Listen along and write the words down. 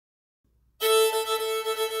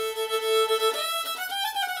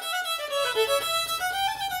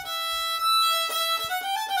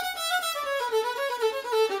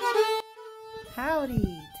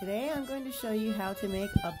show you how to make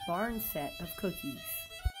a barn set of cookies.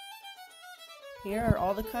 Here are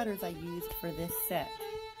all the cutters I used for this set.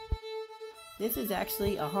 This is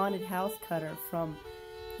actually a haunted house cutter from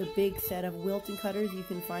the big set of Wilton cutters you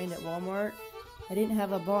can find at Walmart. I didn't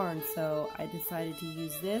have a barn, so I decided to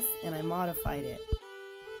use this and I modified it.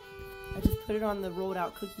 I just put it on the rolled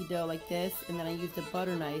out cookie dough like this, and then I used a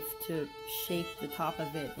butter knife to shape the top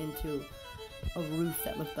of it into a roof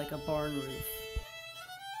that looked like a barn roof.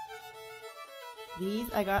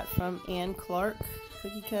 These I got from Ann Clark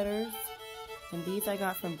cookie cutters, and these I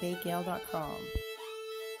got from bakegale.com.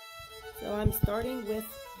 So I'm starting with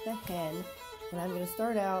the hen, and I'm going to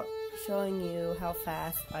start out showing you how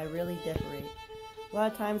fast I really decorate. A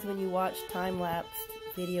lot of times when you watch time-lapsed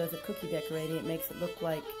videos of cookie decorating, it makes it look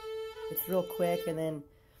like it's real quick, and then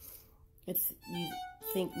you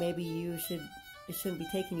think maybe it shouldn't be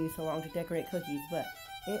taking you so long to decorate cookies, but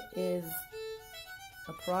it is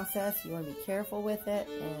a process. You want to be careful with it,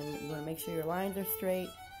 and you want to make sure your lines are straight,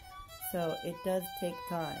 so it does take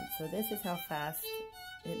time. So this is how fast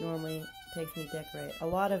it normally takes me to decorate. A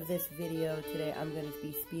lot of this video today I'm going to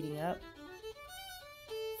be speeding up,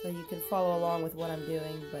 so you can follow along with what I'm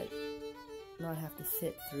doing, but not have to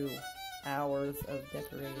sit through hours of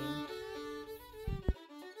decorating.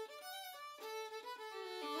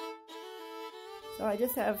 So I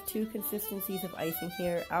just have two consistencies of icing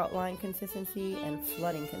here, outline consistency and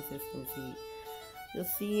flooding consistency. You'll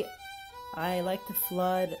see I like to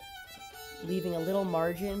flood leaving a little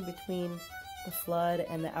margin between the flood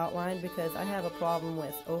and the outline because I have a problem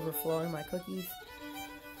with overflowing my cookies.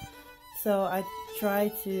 So I try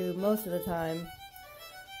to, most of the time,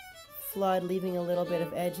 flood leaving a little bit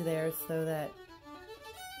of edge there so that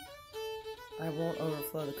I won't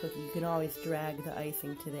overflow the cookie. You can always drag the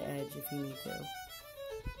icing to the edge if you need to.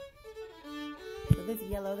 So this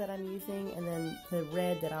yellow that I'm using and then the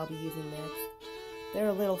red that I'll be using next, they're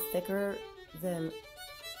a little thicker than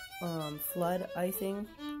flood icing,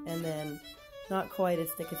 and then not quite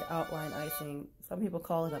as thick as outline icing. Some people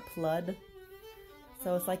call it a plud.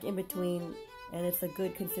 So it's like in between, and it's a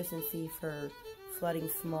good consistency for flooding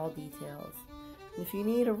small details. And if you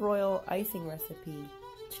need a royal icing recipe,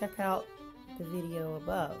 check out the video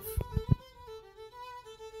above.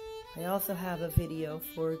 I also have a video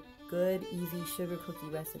for good, easy sugar cookie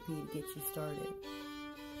recipe to get you started.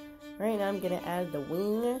 Alright, now I'm going to add the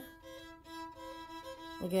wing.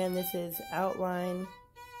 Again, this is outline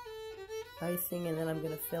icing, and then I'm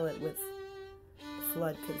going to fill it with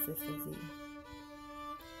flood consistency.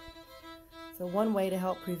 So one way to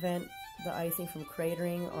help prevent the icing from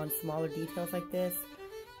cratering on smaller details like this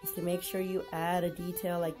is to make sure you add a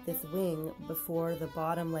detail like this wing before the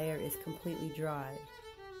bottom layer is completely dry.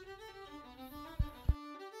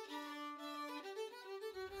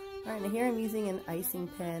 Alright, now here I'm using an icing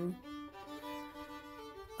pen.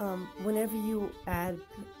 Whenever you add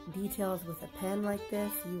details with a pen like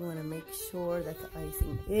this, you want to make sure that the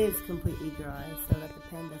icing is completely dry so that the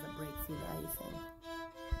pen doesn't break through the icing.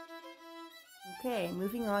 Okay,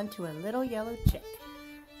 moving on to a little yellow chick.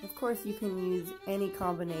 Of course, you can use any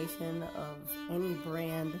combination of any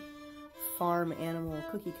brand farm animal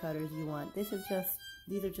cookie cutters you want. These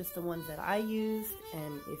are just the ones that I used,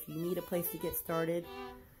 and if you need a place to get started,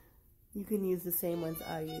 you can use the same ones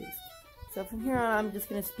I used. So from here on, I'm just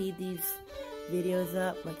going to speed these videos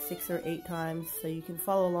up like 6 or 8 times so you can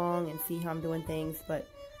follow along and see how I'm doing things, but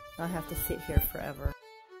not have to sit here forever.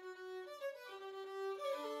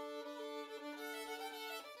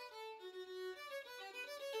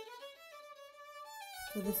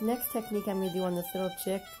 So this next technique I'm going to do on this little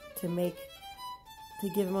chick to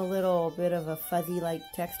give him a little bit of a fuzzy-like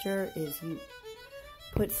texture is you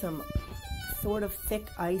put some sort of thick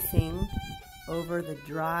icing over the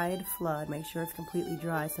dried flood. Make sure it's completely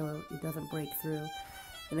dry so it doesn't break through.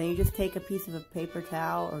 And then you just take a piece of a paper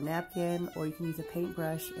towel or napkin, or you can use a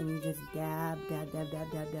paintbrush, and you just dab the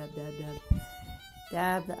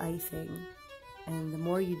icing. And the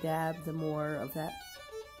more you dab, the more of that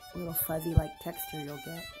little fuzzy-like texture you'll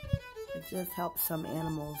get. It just helps some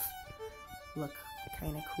animals look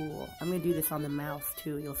kind of cool. I'm going to do this on the mouse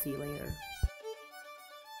too, you'll see later.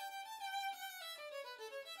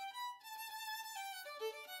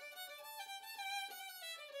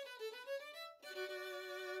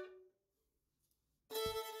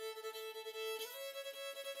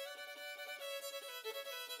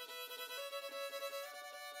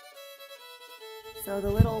 So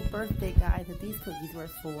the little birthday guy that these cookies were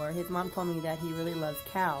for, his mom told me that he really loves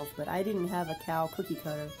cows, but I didn't have a cow cookie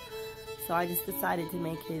cutter, so I just decided to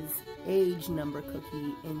make his age number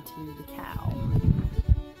cookie into the cow.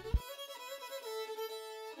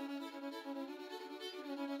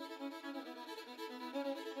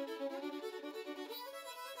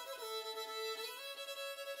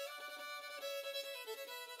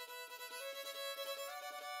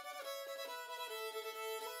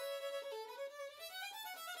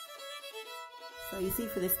 So you see,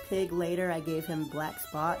 for this pig later, I gave him black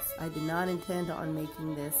spots. I did not intend on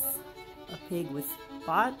making this a pig with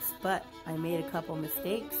spots, but I made a couple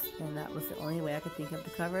mistakes, and that was the only way I could think of to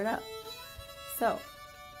cover it up. So,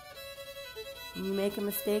 when you make a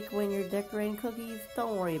mistake when you're decorating cookies,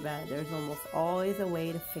 don't worry about it. There's almost always a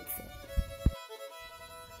way to fix it.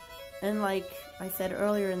 And like I said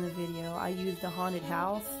earlier in the video, I used a haunted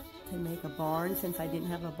house to make a barn since I didn't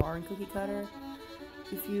have a barn cookie cutter.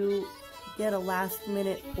 If you get a last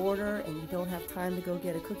minute order and you don't have time to go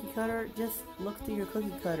get a cookie cutter, just look through your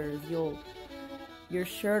cookie cutters. You're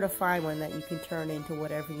sure to find one that you can turn into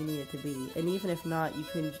whatever you need it to be. And even if not, you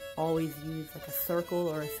can always use like a circle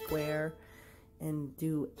or a square and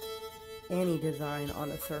do any design on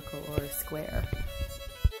a circle or a square.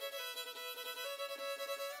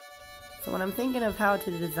 So when I'm thinking of how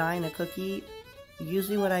to design a cookie,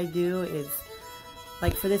 usually what I do is,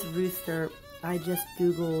 like for this rooster, I just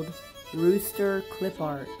Googled rooster clip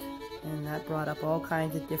art, and that brought up all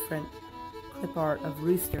kinds of different clip art of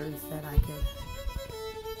roosters that I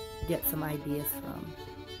could get some ideas from.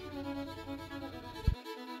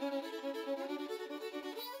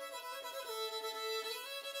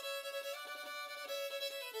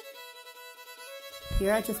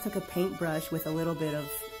 Here I just took a paintbrush with a little bit of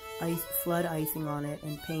flood icing on it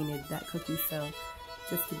and painted that cookie, so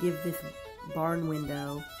just to give this barn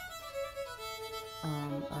window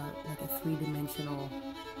like a three-dimensional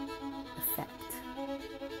effect.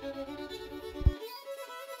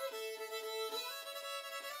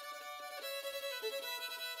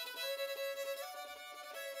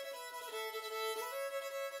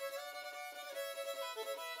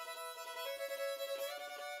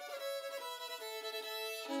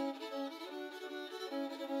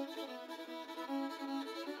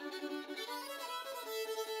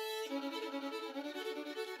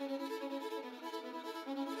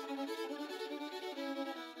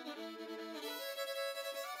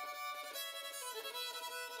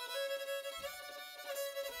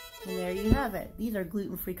 And there you have it. These are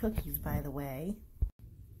gluten-free cookies, by the way.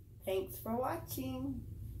 Thanks for watching.